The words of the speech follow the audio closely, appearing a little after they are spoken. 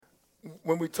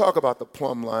when we talk about the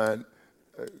plumb line,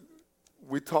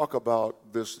 we talk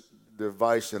about this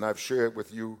device, and I've shared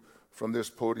with you from this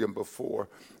podium before.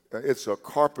 It's a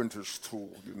carpenter's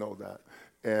tool, you know that,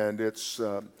 and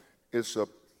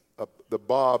the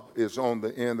bob is on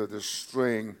the end of the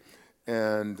string,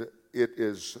 and it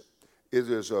is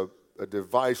a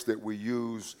device that we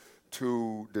use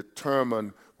to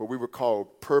determine what we would call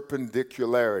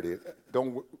perpendicularity.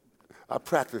 I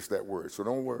practiced that word, so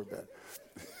don't worry about it.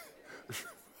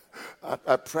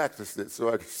 I practiced it so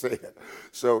I could say it.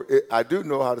 So I do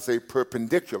know how to say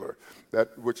perpendicular,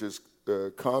 that which is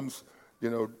comes,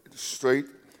 straight,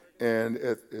 and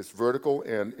it's vertical,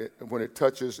 and when it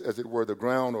touches, as it were, the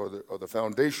ground or the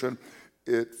foundation,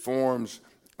 it forms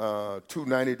two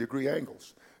 90-degree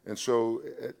angles. And so,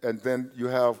 and then you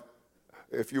have,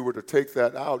 if you were to take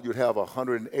that out, you'd have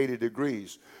 180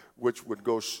 degrees, which would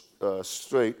go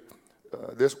straight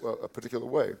a particular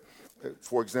way.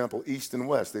 For example, east and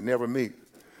west, they never meet.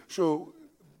 So,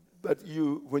 but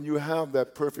when you have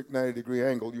that perfect 90-degree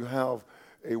angle, you have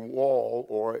a wall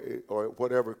or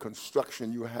whatever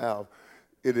construction you have,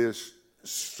 it is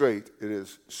straight, it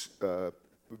is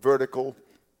vertical,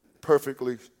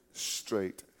 perfectly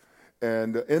straight.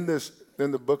 And in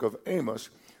the book of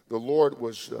Amos, the Lord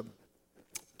was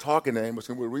talking to Amos,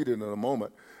 and we'll read it in a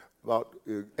moment, about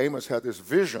Amos had this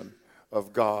vision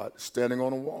of God standing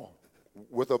on a wall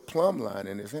with a plumb line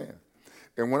in his hand.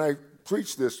 And when I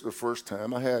preached this the first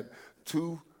time, I had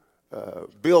two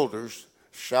builders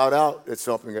shout out at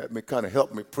something at me, kind of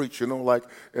help me preach. Like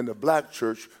in the black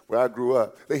church where I grew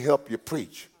up, they help you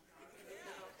preach.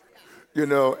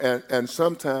 And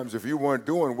sometimes if you weren't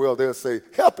doing well, they'll say,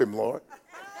 help him, Lord.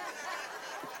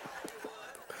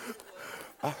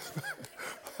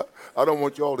 I don't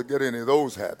want you all to get any of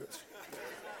those habits.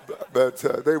 But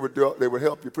they would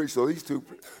help you preach. So these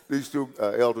two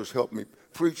elders helped me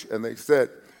preach, and they said,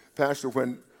 Pastor,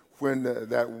 when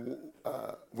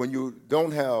you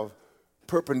don't have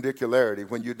perpendicularity,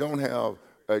 when you don't have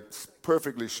a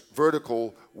perfectly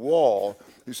vertical wall,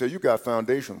 you say you got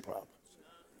foundation problems.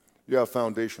 You have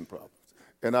foundation problems.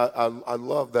 And I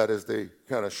love that as they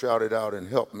kind of shouted out and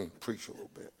helped me preach a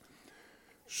little bit.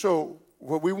 So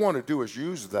what we want to do is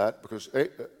use that, because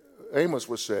Amos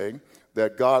was saying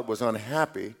that God was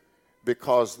unhappy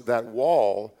because that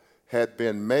wall had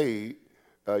been made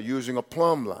using a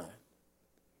plumb line.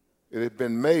 It had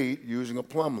been made using a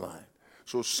plumb line.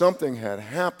 So something had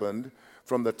happened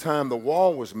from the time the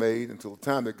wall was made until the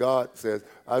time that God says,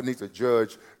 I need to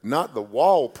judge not the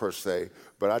wall per se,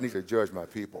 but I need to judge my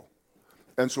people.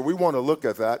 And so we want to look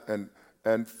at that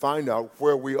and find out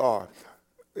where we are.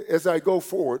 As I go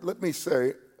forward, let me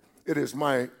say it is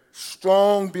my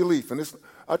strong belief, and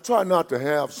I try not to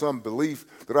have some belief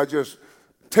that I just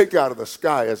take out of the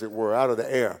sky, as it were, out of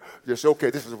the air. Just, okay,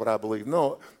 this is what I believe.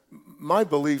 No, my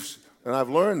beliefs, and I've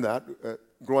learned that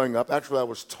growing up. Actually, I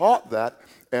was taught that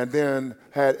and then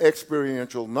had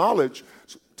experiential knowledge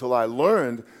till I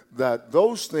learned that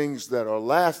those things that are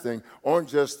lasting aren't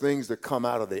just things that come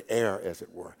out of the air, as it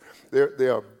were. They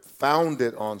are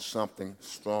founded on something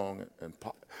strong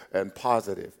and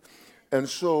positive. And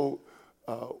so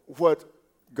what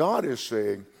God is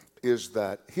saying is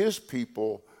that his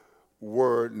people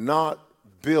were not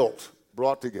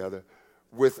brought together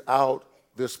without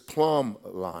this plumb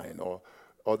line or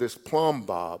this plumb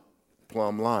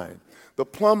line. The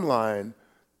plumb line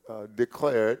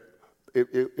declared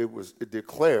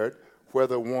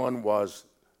whether one was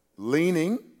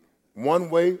leaning one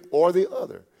way or the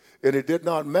other. And it did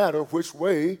not matter which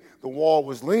way the wall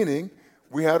was leaning,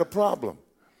 we had a problem.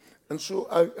 And so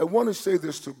I want to say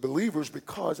this to believers,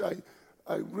 because I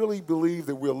really believe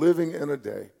that we're living in a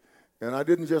day, and I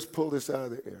didn't just pull this out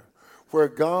of the air, where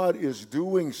God is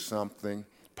doing something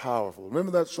powerful.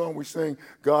 Remember that song we sang,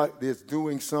 God is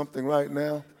doing something right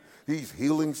now? He's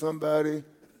healing somebody.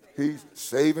 He's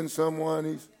saving someone.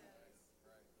 Is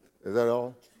that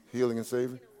all? Healing and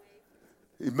saving?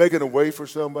 He's making a way for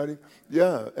somebody.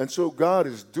 Yeah, and so God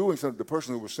is doing something. The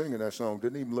person who was singing that song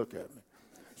didn't even look at me.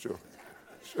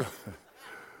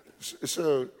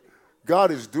 So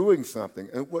God is doing something.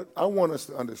 And what I want us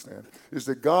to understand is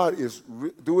that God is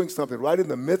doing something right in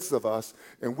the midst of us,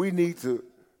 and we need to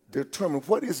determine,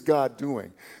 what is God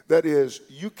doing? That is,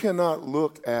 you cannot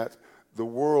look at the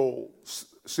world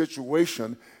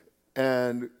situation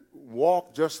and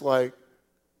walk just like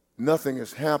nothing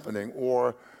is happening,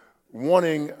 or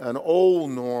wanting an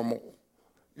old normal.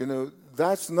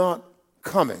 That's not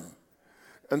coming.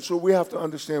 And so we have to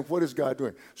understand, what is God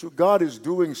doing? So God is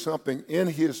doing something in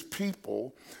his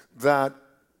people that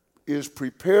is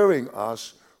preparing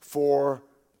us for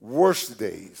worse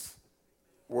days.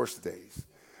 Worse days.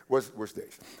 worst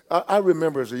days. I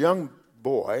remember as a young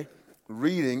boy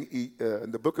reading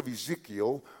the book of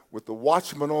Ezekiel with the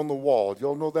watchman on the wall.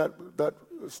 Y'all know that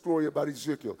story about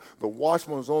Ezekiel? The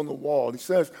watchman was on the wall. And he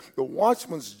says the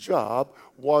watchman's job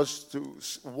was to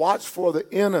watch for the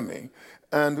enemy.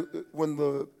 And when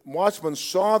the watchman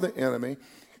saw the enemy,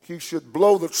 he should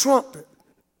blow the trumpet.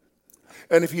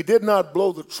 And if he did not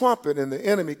blow the trumpet and the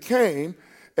enemy came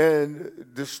and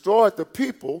destroyed the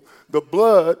people, the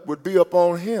blood would be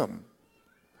upon him.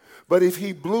 But if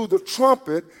he blew the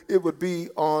trumpet, it would be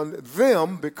on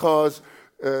them because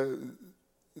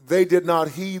they did not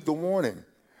heed the warning.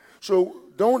 So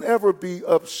don't ever be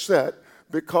upset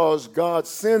because God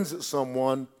sends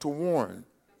someone to warn.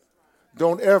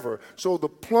 Don't ever. So the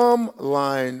plumb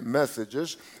line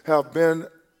messages have been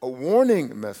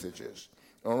warning messages,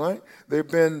 all right? They've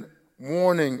been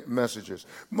warning messages.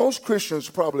 Most Christians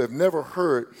probably have never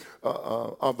heard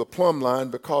of the plumb line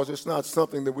because it's not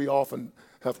something that we often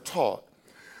have taught.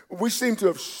 We seem to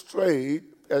have strayed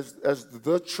as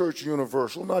the church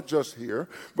universal, not just here,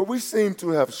 but we seem to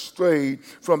have strayed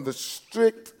from the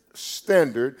strict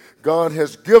standard God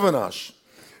has given us.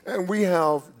 And we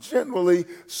have generally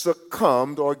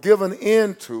succumbed or given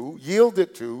in to,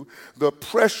 yielded to, the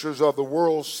pressures of the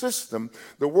world system.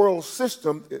 The world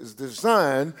system is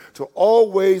designed to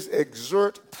always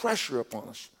exert pressure upon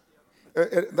us.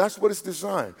 And that's what it's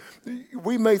designed.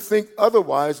 We may think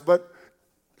otherwise, but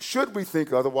should we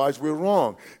think otherwise, we're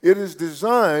wrong. It is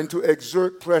designed to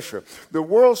exert pressure. The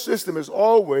world system is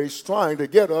always trying to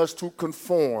get us to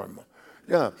conform.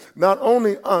 Yeah, not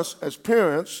only us as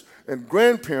parents and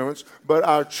grandparents, but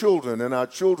our children and our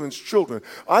children's children.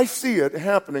 I see it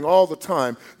happening all the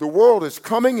time. The world is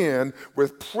coming in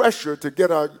with pressure to get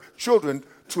our children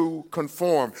to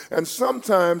conform. And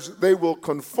sometimes they will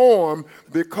conform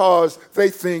because they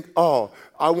think, oh,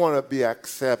 I want to be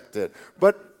accepted.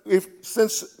 But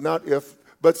since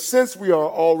we are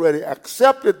already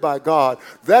accepted by God,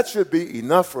 that should be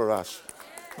enough for us.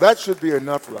 That should be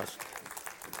enough for us.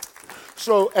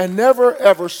 So, and never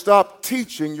ever stop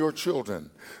teaching your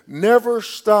children. Never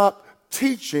stop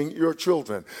teaching your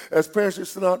children. As parents,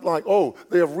 it's not like, oh,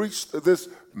 they have reached this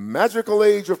magical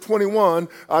age of 21,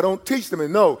 I don't teach them.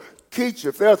 And no, teach.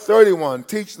 If they're 31,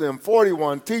 teach them.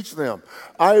 41, teach them.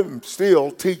 I'm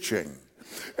still teaching.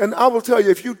 And I will tell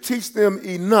you, if you teach them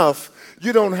enough,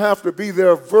 you don't have to be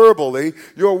there verbally.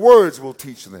 Your words will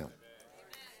teach them.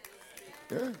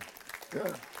 Yeah,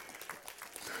 yeah.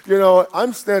 You know,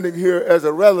 I'm standing here as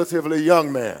a relatively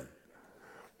young man.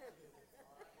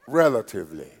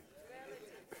 Relatively.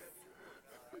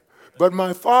 But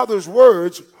my father's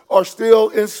words are still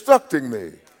instructing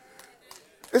me.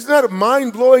 Isn't that a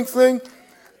mind-blowing thing?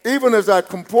 Even as I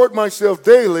comport myself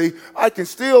daily, I can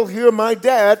still hear my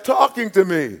dad talking to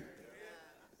me. And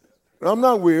I'm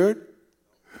not weird.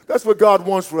 That's what God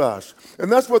wants for us.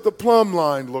 And that's what the plumb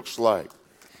line looks like.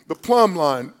 The plumb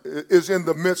line is in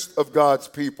the midst of God's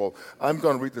people. I'm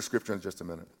going to read the scripture in just a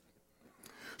minute.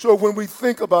 So when we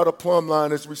think about a plumb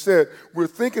line, as we said, we're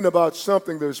thinking about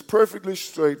something that is perfectly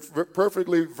straight,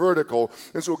 perfectly vertical.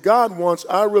 And so God wants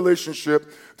our relationship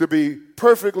to be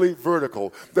perfectly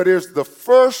vertical. That is, the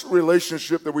first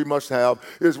relationship that we must have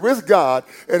is with God.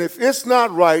 And if it's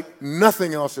not right,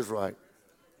 nothing else is right.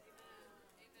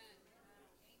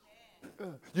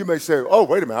 You may say, oh,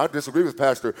 wait a minute, I disagree with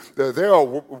Pastor. There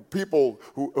are people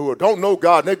who don't know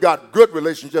God and they've got good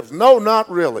relationships. No, not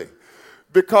really.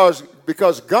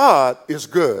 Because God is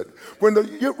good. When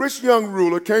the rich young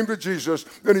ruler came to Jesus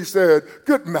and he said,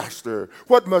 good master,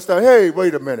 what must I? Hey,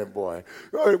 wait a minute, boy.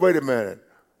 Wait a minute.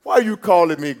 Why are you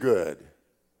calling me good?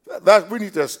 We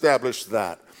need to establish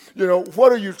that. You know,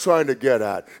 what are you trying to get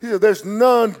at? He said, there's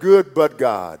none good but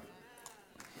God.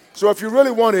 So if you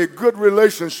really want a good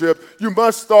relationship, you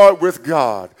must start with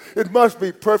God. It must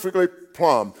be perfectly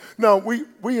plumb. Now, we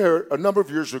heard a number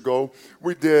of years ago,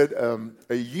 we did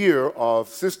a year of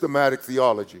systematic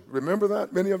theology. Remember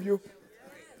that, many of you?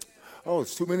 Oh,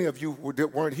 it's too many of you who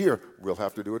weren't here. We'll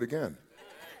have to do it again.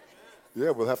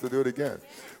 Yeah, we'll have to do it again.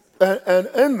 And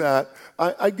in that,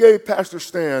 I gave Pastor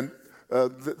Stan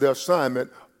the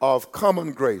assignment of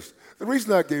common grace. The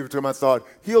reason I gave it to him, I thought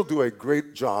he'll do a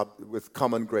great job with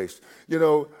common grace. You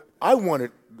know, I wanted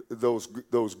those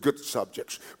good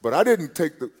subjects, but I didn't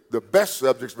take the best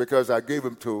subjects because I gave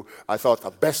them to, I thought, the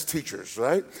best teachers,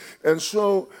 right? And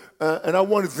so, and I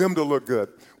wanted them to look good.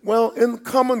 Well, in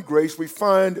common grace, we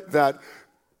find that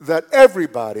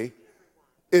everybody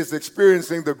is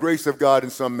experiencing the grace of God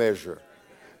in some measure.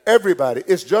 Everybody.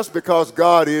 It's just because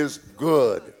God is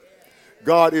good.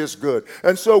 God is good.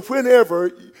 And so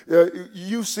whenever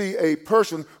you see a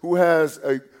person who has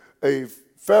a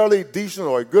fairly decent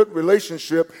or a good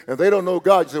relationship and they don't know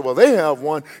God, you say, well, they have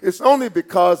one. It's only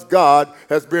because God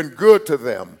has been good to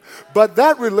them. But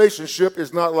that relationship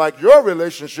is not like your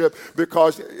relationship,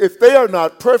 because if they are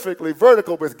not perfectly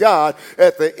vertical with God,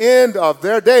 at the end of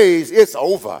their days, it's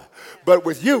over. But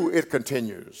with you, it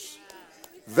continues.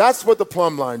 That's what the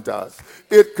plumb line does.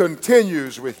 It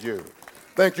continues with you.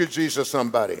 Thank you, Jesus,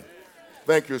 somebody.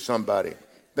 Thank you, somebody.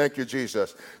 Thank you,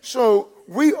 Jesus. So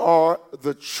we are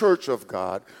the church of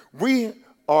God. We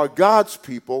are God's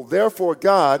people. Therefore,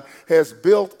 God has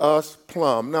built us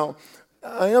plumb. Now,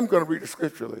 I am going to read the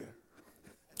scripture later.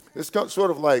 It's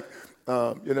sort of like,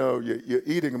 you're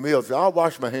eating a meal. So I'll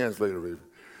wash my hands later, baby.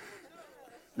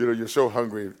 You're so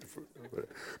hungry.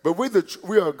 But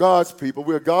we are God's people.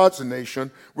 We're God's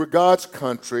nation. We're God's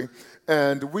country.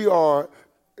 And we are,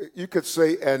 you could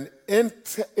say, an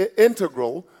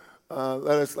integral,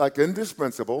 that is like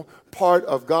indispensable, part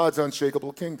of God's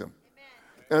unshakable kingdom.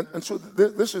 And so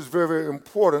this is very, very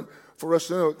important for us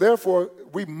to know. Therefore,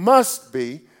 we must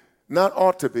be, not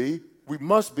ought to be, we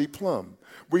must be plumb.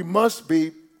 We must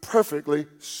be perfectly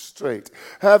straight,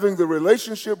 having the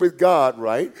relationship with God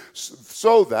right,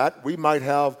 so that we might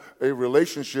have a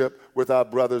relationship with our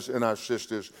brothers and our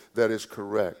sisters that is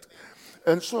correct.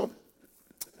 And so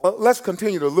let's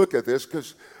continue to look at this,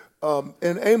 because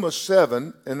in Amos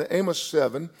 7,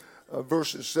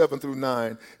 verses 7 through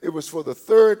 9, it was for the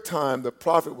third time the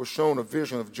prophet was shown a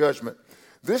vision of judgment.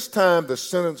 This time the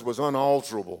sentence was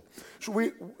unalterable. So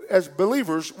we, as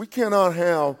believers, we cannot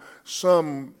have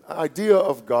some idea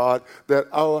of God that,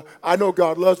 I know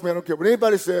God loves me, I don't care what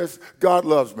anybody says, God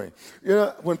loves me.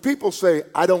 When people say,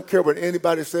 I don't care what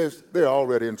anybody says, they're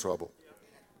already in trouble.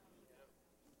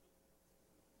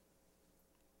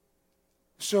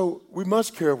 So we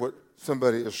must care what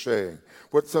somebody is saying,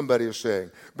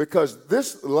 because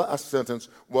this last sentence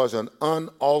was an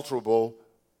unalterable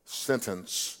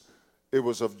sentence. It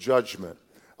was of judgment.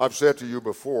 I've said to you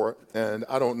before, and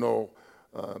I don't know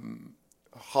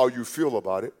how you feel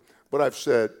about it, but I've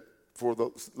said for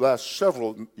the last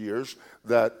several years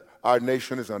that our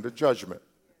nation is under judgment.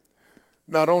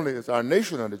 Not only is our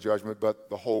nation under judgment, but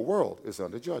the whole world is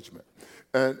under judgment.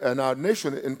 And our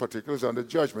nation in particular is under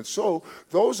judgment. So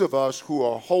those of us who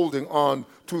are holding on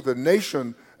to the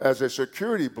nation as a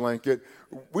security blanket,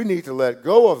 we need to let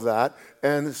go of that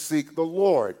and seek the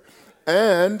Lord.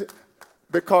 And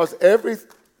because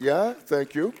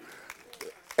thank you.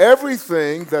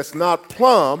 Everything that's not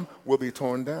plumb will be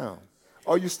torn down.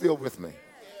 Are you still with me?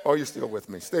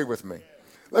 Stay with me.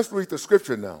 Let's read the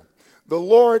scripture now. The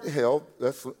Lord held,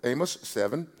 that's Amos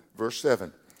 7, verse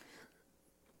 7.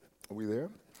 Are we there?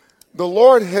 The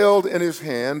Lord held in his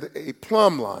hand a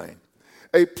plumb line.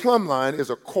 A plumb line is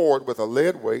a cord with a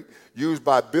lead weight used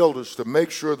by builders to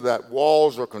make sure that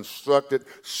walls are constructed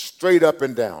straight up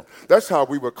and down. That's how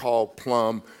we would call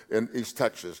plumb in East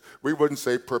Texas. We wouldn't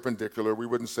say perpendicular. We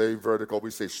wouldn't say vertical.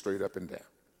 We say straight up and down,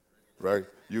 right?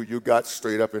 You got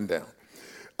straight up and down.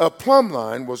 A plumb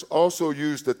line was also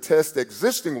used to test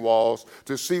existing walls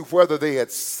to see whether they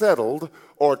had settled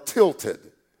or tilted,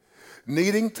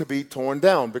 needing to be torn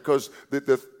down, because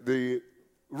the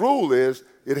rule is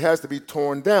it has to be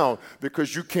torn down,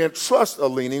 because you can't trust a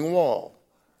leaning wall.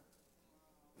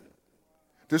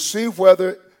 To see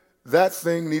whether that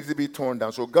thing needed to be torn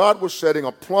down. So God was setting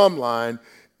a plumb line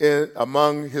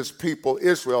among his people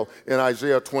Israel. In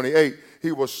Isaiah 28,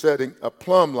 he was setting a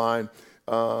plumb line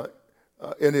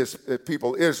in his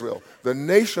people Israel. The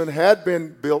nation had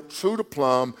been built true to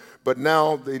plumb, but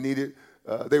now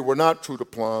they were not true to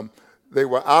plumb. They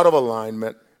were out of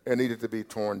alignment and needed to be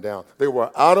torn down. They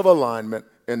were out of alignment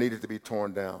and needed to be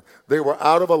torn down. They were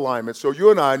out of alignment. So you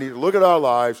and I need to look at our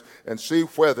lives and see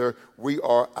whether we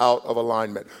are out of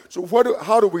alignment. So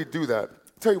how do we do that?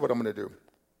 I'll tell you what I'm going to do.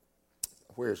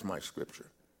 Where's my scripture?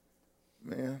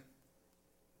 Man.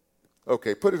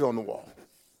 Okay, put it on the wall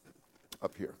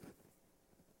up here.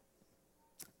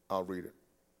 I'll read it.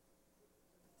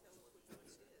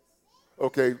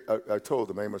 Okay, I told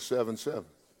them, Amos 7:7.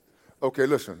 Okay,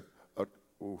 listen.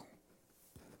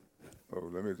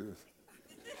 Let me do this.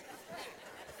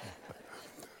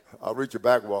 I'll read your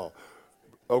back wall.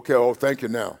 Okay, thank you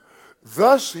now.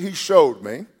 Thus he showed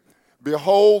me,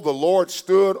 behold, the Lord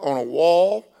stood on a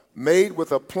wall made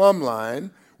with a plumb line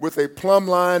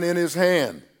in his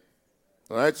hand.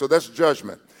 All right, so that's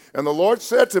judgment. And the Lord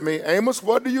said to me, Amos,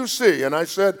 what do you see? And I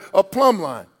said, a plumb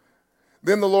line.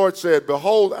 Then the Lord said,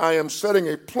 behold, I am setting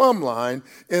a plumb line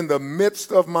in the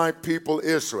midst of my people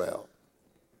Israel.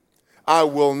 I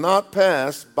will not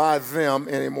pass by them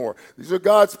anymore. These are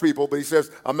God's people, but he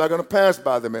says, I'm not going to pass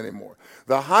by them anymore.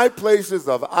 The high places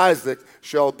of Isaac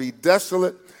shall be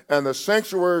desolate, and the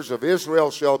sanctuaries of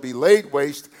Israel shall be laid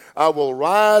waste. I will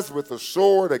rise with the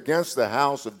sword against the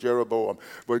house of Jeroboam.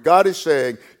 But God is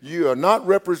saying, you are not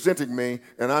representing me,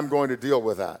 and I'm going to deal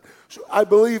with that. So I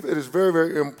believe it is very,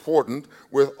 very important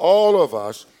with all of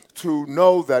us to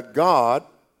know that God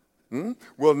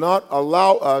will not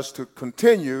allow us to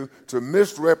continue to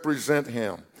misrepresent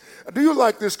him. Do you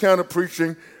like this kind of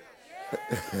preaching?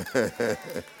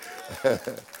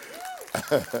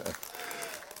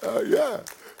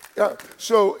 Yeah.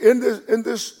 So in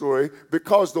this story,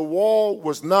 because the wall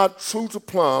was not true to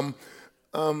Plumb,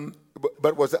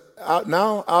 but was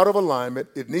now out of alignment,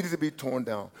 it needed to be torn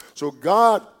down. So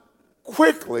God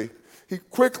quickly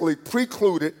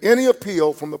precluded any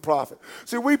appeal from the prophet.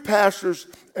 See, we pastors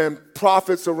and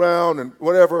prophets around and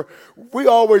whatever, we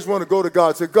always want to go to God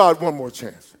and say, God, one more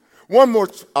chance, one more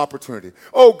opportunity.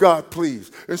 Oh, God,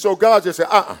 please. And so God just said,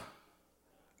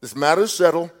 this matter is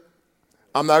settled.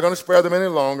 I'm not going to spare them any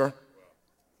longer.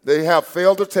 They have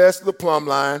failed to test the plumb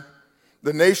line.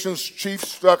 The nation's chief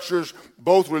structures,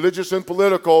 both religious and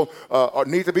political,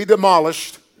 need to be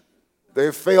demolished.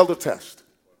 They've failed to test.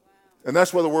 And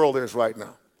that's where the world is right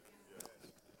now.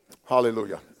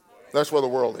 Hallelujah. That's where the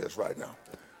world is right now.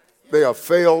 They have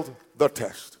failed the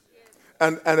test.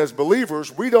 And as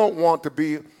believers, we don't want to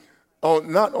be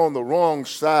not on the wrong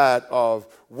side of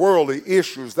worldly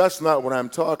issues. That's not what I'm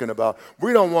talking about.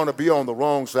 We don't want to be on the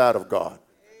wrong side of God.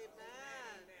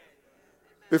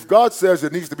 If God says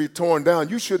it needs to be torn down,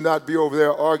 you should not be over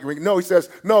there arguing. No, he says,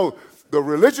 no, the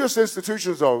religious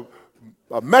institutions are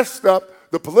messed up.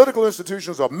 The political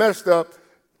institutions are messed up.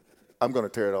 I'm going to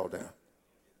tear it all down.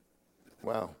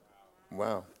 Wow.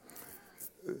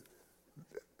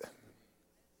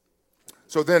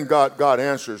 So then God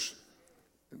answers.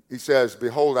 He says,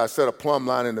 behold, I set a plumb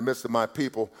line in the midst of my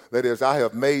people. That is, I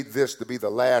have made this to be the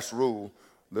last rule.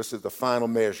 This is the final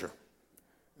measure.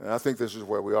 And I think this is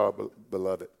where we are,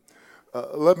 beloved.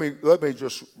 Let me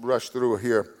just rush through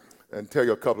here and tell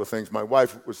you a couple of things. My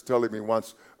wife was telling me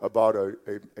once about a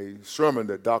sermon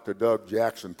that Dr. Doug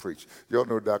Jackson preached. You don't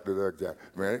know Dr. Doug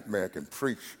Jackson. Man can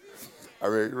preach. I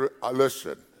mean,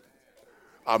 listen.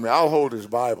 I mean, I'll hold his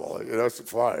Bible. That's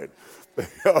fine.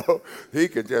 He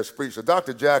can just preach. So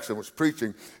Dr. Jackson was preached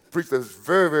this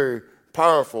very, very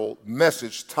powerful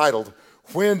message titled,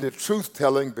 When Did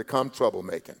Truth-Telling Become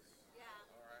Troublemaking?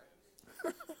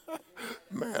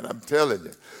 Man, I'm telling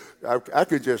you. I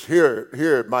could just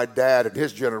hear my dad and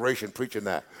his generation preaching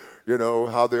that. You know,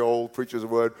 how the old preachers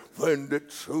would, when did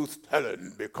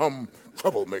truth-telling become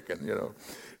troublemaking, you know.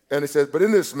 And he says, but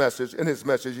in his message,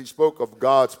 he spoke of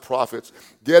God's prophets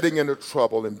getting into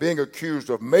trouble and being accused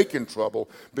of making trouble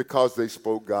because they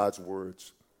spoke God's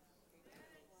words.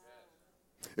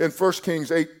 In 1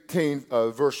 Kings 18,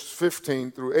 verse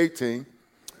 15 through 18,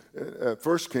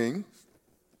 1 Kings,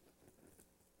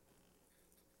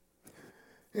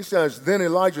 he says, then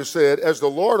Elijah said, as the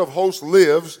Lord of hosts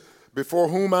lives, before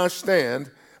whom I stand,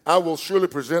 I will surely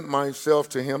present myself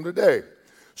to him today.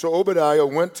 So Obadiah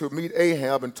went to meet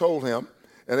Ahab and told him,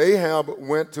 and Ahab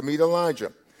went to meet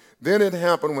Elijah. Then it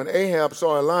happened when Ahab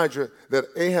saw Elijah that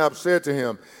Ahab said to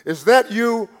him, is that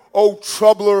you, O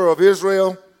troubler of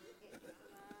Israel?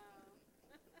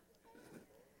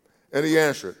 And he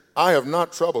answered, I have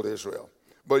not troubled Israel,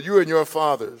 but you and your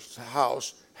father's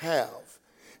house have,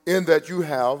 in that you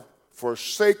have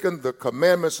forsaken the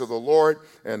commandments of the Lord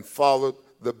and followed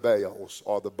the Baals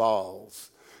or the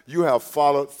Baals. You have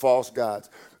followed false gods.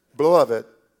 Beloved,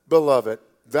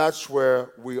 that's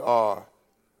where we are.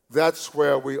 That's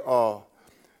where we are.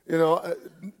 You know,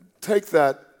 take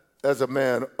that as a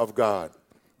man of God.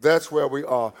 That's where we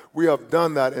are. We have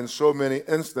done that in so many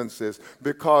instances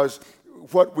because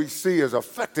what we see is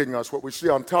affecting us, what we see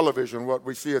on television, what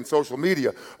we see in social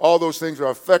media, all those things are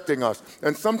affecting us.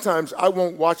 And sometimes I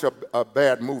won't watch a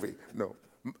bad movie. No,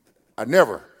 I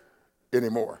never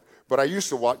anymore. But I used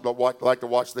to like to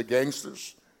watch the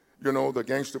gangsters, you know, the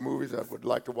gangster movies. I would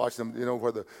like to watch them, you know,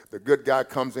 where the good guy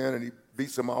comes in and he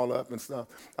beats them all up and stuff.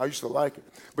 I used to like it.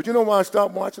 But you know why I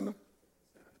stopped watching them?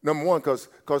 Number one, because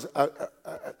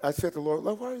I said to the Lord,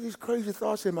 why are these crazy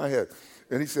thoughts in my head?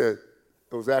 And he said,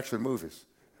 those action movies.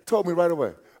 Told me right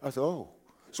away. I said, oh.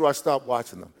 So I stopped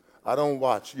watching them. I don't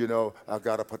watch, you know, I've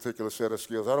got a particular set of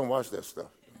skills. I don't watch that stuff.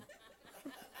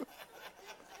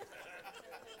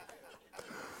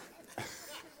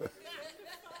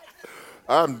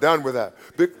 I'm done with that.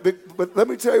 But let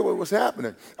me tell you what was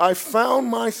happening. I found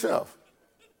myself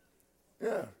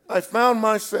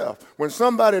when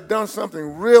somebody had done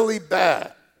something really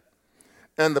bad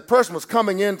and the person was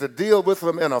coming in to deal with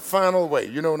them in a final way.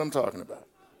 You know what I'm talking about.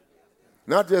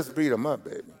 Not just beat them up,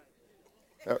 baby.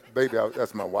 Baby,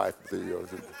 that's my wife.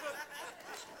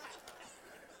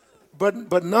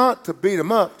 But not to beat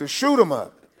him up, to shoot him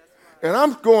up. And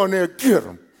I'm going there, get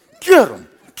him, get him,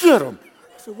 get him.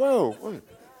 I said, whoa, wait.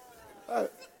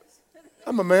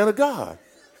 I'm a man of God.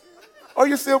 Are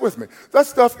you still with me? That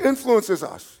stuff influences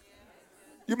us.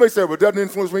 You may say, well, it doesn't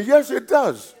influence me. Yes, it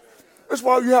does. That's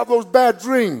why you have those bad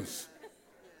dreams.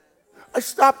 I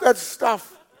stopped that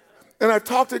stuff, and I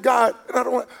talked to God,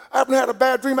 and I haven't had a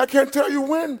bad dream. I can't tell you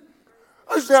when.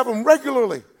 I used to have them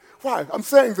regularly. Why? I'm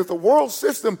saying that the world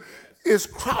system is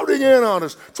crowding in on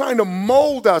us, trying to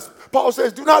mold us. Paul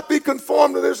says, do not be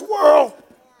conformed to this world,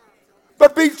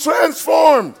 but be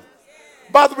transformed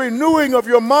by the renewing of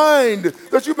your mind,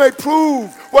 that you may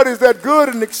prove what is that good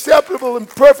and acceptable and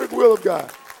perfect will of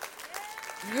God.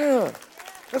 Yeah,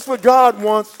 that's what God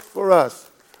wants for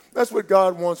us. That's what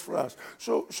God wants for us.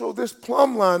 So this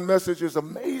plumb line message is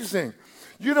amazing.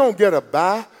 You don't get a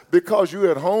bye because you're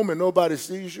at home and nobody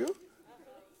sees you.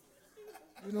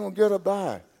 You don't get a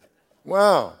bye.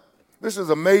 Wow, this is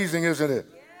amazing, isn't it?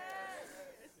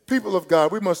 People of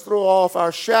God, we must throw off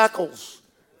our shackles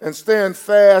and stand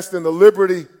fast in the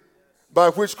liberty by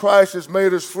which Christ has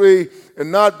made us free,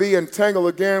 and not be entangled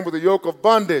again with the yoke of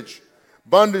bondage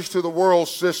to the world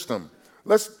system.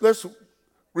 Let's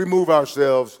remove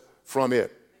ourselves from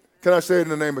it. Can I say it in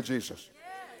the name of Jesus?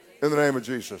 In the name of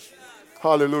Jesus.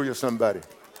 Hallelujah, somebody.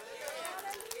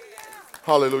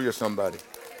 Hallelujah, somebody.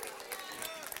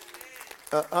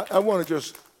 I want to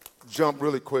just jump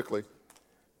really quickly.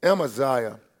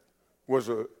 Amaziah was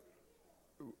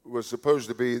supposed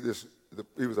to be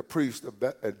he was a priest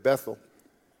at Bethel,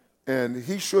 and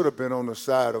he should have been on the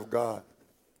side of God.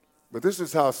 But this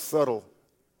is how subtle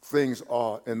things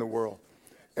are in the world.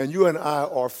 And you and I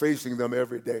are facing them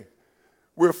every day.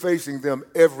 We're facing them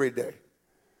every day.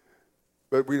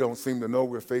 But we don't seem to know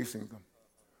we're facing them.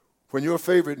 When your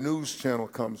favorite news channel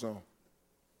comes on,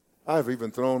 I've even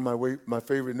thrown my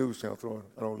favorite news channel.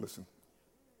 I don't listen.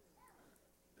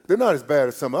 They're not as bad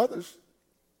as some others,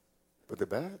 but they're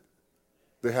bad.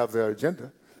 They have their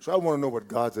agenda. So I want to know what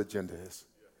God's agenda is.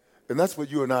 And that's what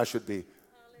you and I should be.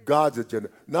 God's agenda.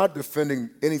 Not defending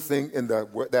anything in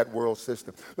that world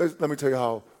system. Let me tell you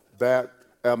how bad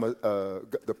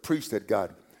the priest had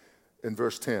gotten. In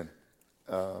verse 10,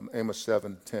 Amos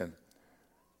 7:10.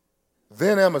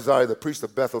 Then Amaziah, the priest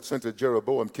of Bethel, sent to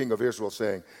Jeroboam, king of Israel,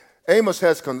 saying, Amos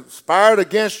has conspired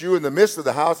against you in the midst of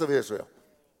the house of Israel.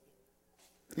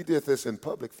 He did this in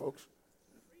public, folks.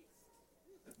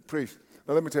 Priest.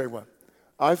 Now let me tell you what.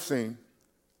 I've seen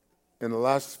in the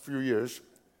last few years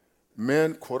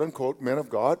men, quote unquote, men of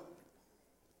God,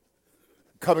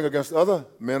 coming against other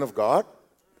men of God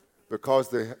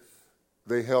because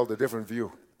they held a different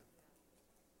view.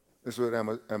 This is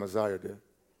what Amaziah did.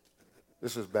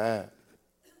 This is bad.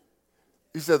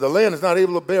 He said, the land is not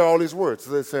able to bear all these words.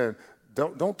 So they're saying,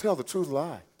 don't tell the truth,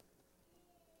 lie.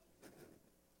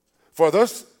 For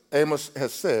thus Amos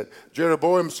has said,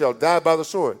 Jeroboam shall die by the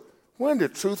sword. When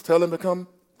did truth tell him to come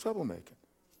troublemaking?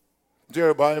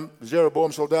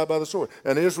 Jeroboam shall die by the sword,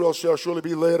 and Israel shall surely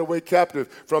be led away captive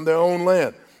from their own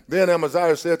land. Then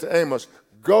Amaziah said to Amos,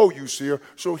 go, you seer.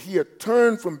 So he had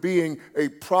turned from being a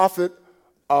prophet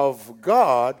of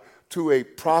God to a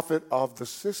prophet of the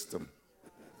system.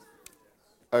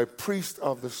 A priest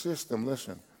of the system.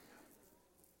 Listen.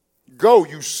 Go,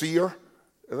 you seer.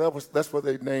 That's what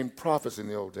they named prophets in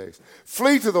the old days.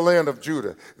 Flee to the land of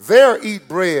Judah. There eat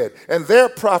bread, and there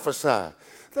prophesy.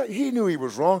 He knew he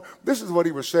was wrong. This is what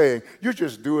he was saying. You're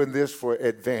just doing this for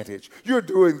advantage. You're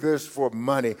doing this for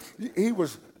money. He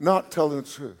was not telling the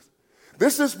truth.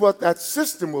 This is what that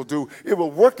system will do. It will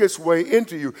work its way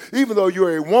into you, even though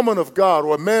you're a woman of God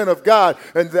or a man of God,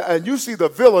 and you see the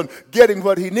villain getting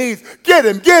what he needs. Get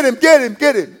him, get him, get him,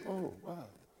 get him. Oh, wow.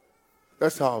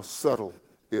 That's how subtle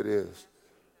it is.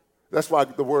 That's why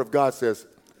the Word of God says,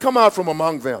 come out from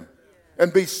among them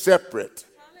and be separate.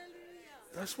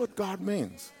 That's what God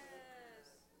means.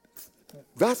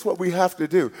 That's what we have to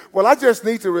do. Well, I just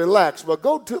need to relax. Well,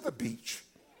 go to the beach.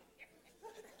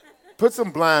 Put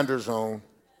some blinders on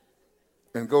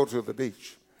and go to the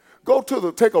beach.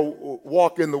 Take a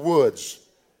walk in the woods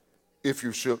if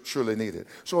you surely need it.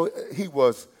 So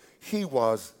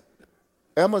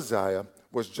Amaziah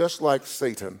was just like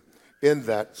Satan, in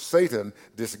that Satan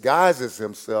disguises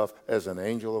himself as an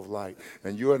angel of light.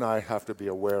 And you and I have to be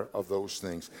aware of those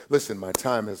things. Listen, my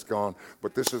time is gone,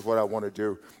 but this is what I want to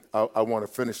do. I want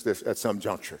to finish this at some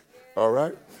juncture. All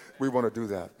right? We want to do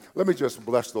that. Let me just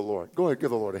bless the Lord. Go ahead, give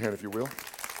the Lord a hand if you will.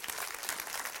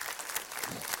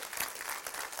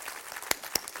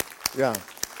 Yeah.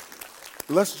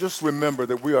 Let's just remember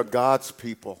that we are God's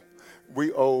people.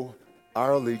 We owe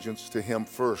our allegiance to him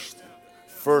first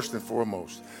and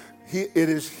foremost. It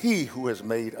is he who has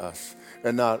made us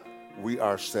and not we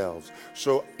ourselves.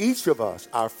 So each of us,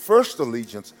 our first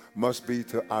allegiance must be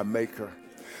to our Maker.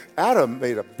 Adam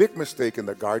made a big mistake in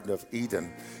the Garden of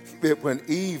Eden. When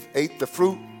Eve ate the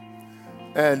fruit,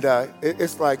 and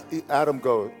it's like Adam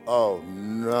goes, oh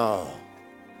no,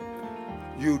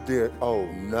 you did, oh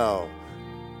no.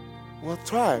 Well,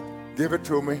 try it, give it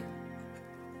to me.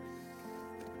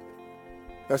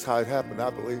 That's how it happened, I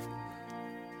believe.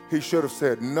 He should have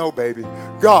said, no, baby.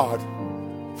 God,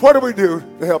 what do we do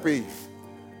to help Eve?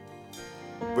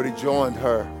 But he joined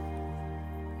her.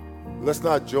 Let's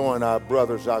not join our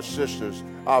brothers, our sisters,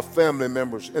 our family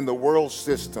members in the world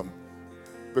system,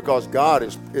 because God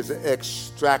is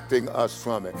extracting us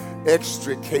from it,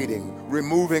 extricating,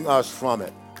 removing us from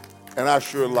it. And I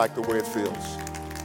sure like the way it feels.